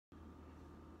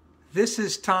This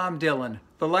is Tom Dillon,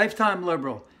 the Lifetime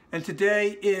Liberal, and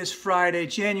today is Friday,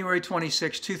 January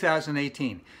 26,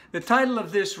 2018. The title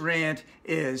of this rant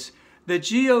is, "The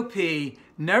GOP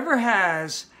never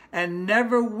has and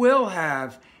never will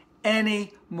have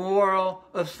any moral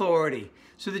authority."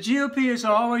 So the GOP is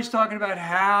always talking about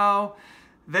how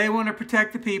they want to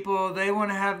protect the people, they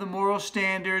want to have the moral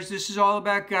standards, this is all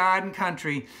about God and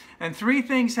country. And three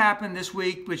things happened this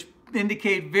week which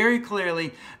indicate very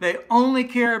clearly they only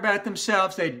care about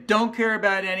themselves, they don't care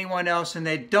about anyone else, and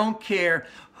they don't care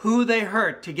who they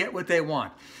hurt to get what they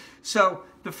want. So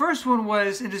the first one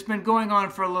was, and it's been going on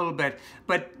for a little bit,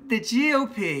 but the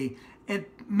GOP and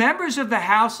members of the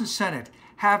House and Senate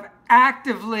have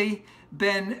actively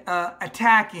been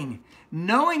attacking,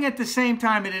 knowing at the same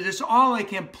time that it is all a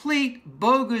complete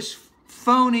bogus,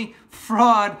 phony,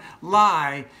 fraud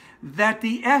lie, that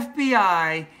the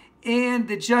FBI and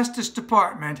the Justice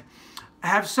Department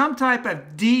have some type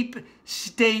of deep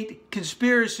state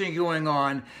conspiracy going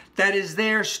on that is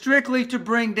there strictly to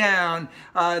bring down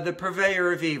the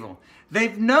purveyor of evil.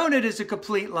 They've known it as a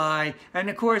complete lie, and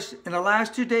of course, in the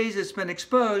last 2 days it's been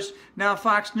exposed. Now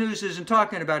Fox News isn't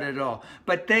talking about it at all.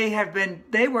 But they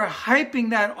were hyping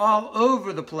that all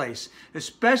over the place,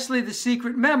 especially the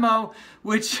secret memo,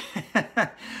 which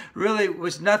really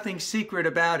was nothing secret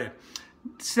about it.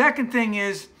 Second thing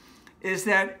is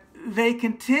that they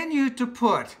continue to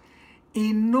put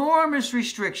enormous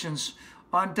restrictions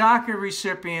on DACA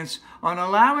recipients, on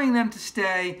allowing them to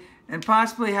stay and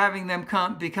possibly having them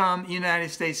become United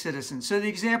States citizens. So the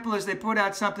example is they put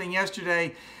out something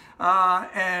yesterday,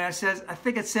 and it says, I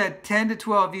think it said 10 to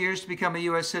 12 years to become a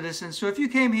U.S. citizen. So if you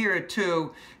came here at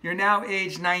 2, you're now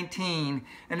age 19,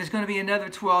 and it's going to be another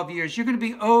 12 years. You're going to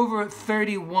be over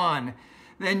 31.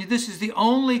 Then this is the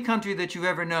only country that you've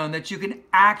ever known that you can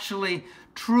actually,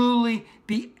 truly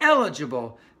be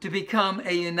eligible to become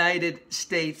a United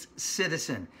States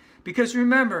citizen. Because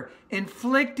remember,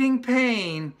 inflicting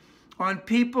pain on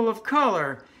people of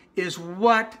color is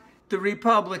what the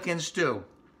Republicans do.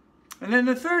 And then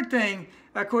the third thing,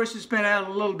 of course, it's been out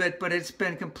a little bit, but it's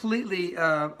been completely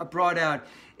brought out,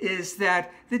 is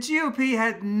that the GOP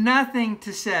had nothing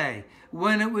to say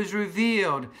when it was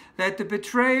revealed that the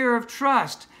betrayer of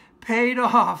trust paid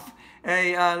off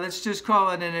a, let's just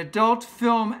call it an adult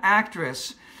film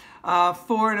actress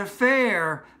for an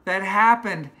affair that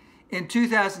happened in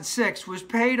 2006, was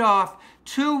paid off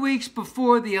 2 weeks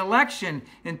before the election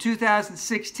in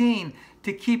 2016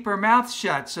 to keep her mouth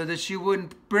shut so that she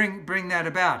wouldn't bring that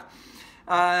about.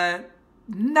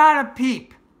 Not a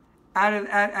peep out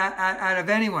of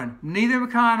anyone. Neither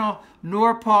McConnell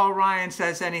nor Paul Ryan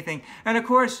says anything. And of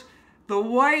course, the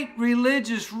white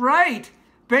religious right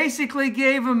basically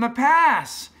gave him a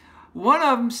pass. One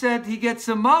of them said he gets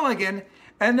a mulligan,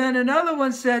 and then another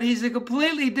one said he's a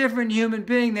completely different human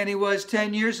being than he was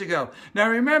 10 years ago. Now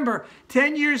remember,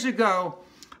 10 years ago,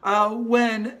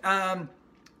 when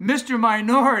Mr.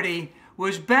 Minority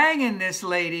was banging this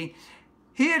lady,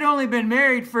 he had only been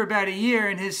married for about a year,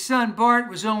 and his son Bart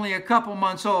was only a couple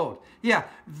months old. Yeah,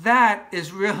 that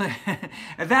is really,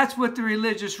 that's what the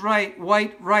religious right,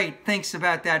 white right, thinks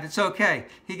about that. It's okay.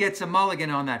 He gets a mulligan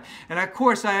on that. And of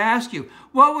course, I ask you,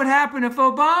 what would happen if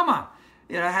Obama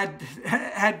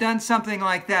had done something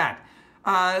like that?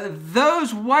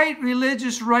 Those white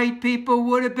religious right people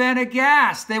would have been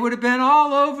aghast. They would have been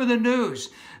all over the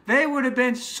news. They would have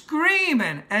been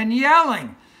screaming and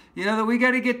yelling, that we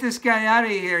got to get this guy out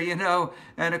of here,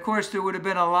 And of course, there would have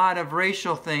been a lot of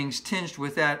racial things tinged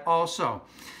with that also.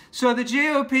 So the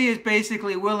GOP is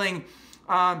basically willing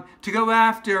to go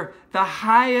after the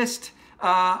highest,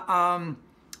 our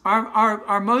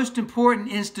most important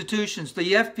institutions,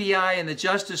 the FBI and the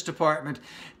Justice Department,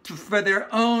 for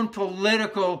their own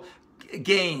political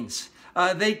gains.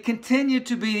 They continue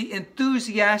to be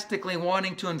enthusiastically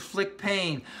wanting to inflict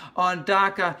pain on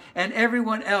DACA and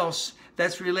everyone else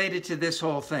that's related to this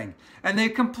whole thing. And they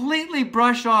completely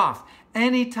brush off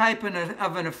any type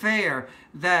of an affair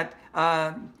that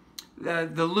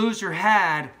the loser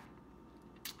had.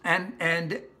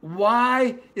 And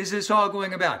why is this all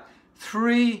going about?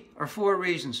 3 or 4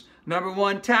 reasons. Number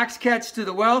 1, tax cuts to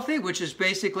the wealthy, which is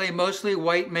basically mostly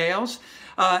white males,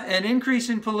 an increase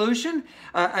in pollution,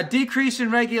 a decrease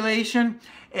in regulation,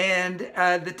 and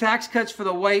the tax cuts for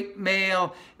the white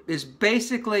male is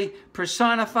basically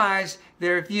personifies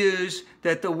their views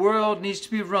that the world needs to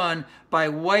be run by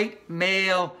white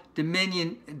male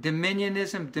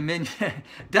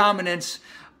dominance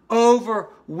over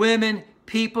women,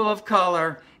 people of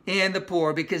color, and the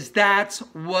poor, because that's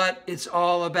what it's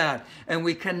all about. And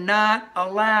we cannot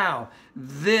allow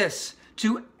this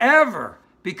to ever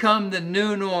become the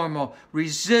new normal.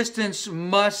 Resistance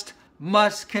must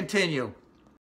continue.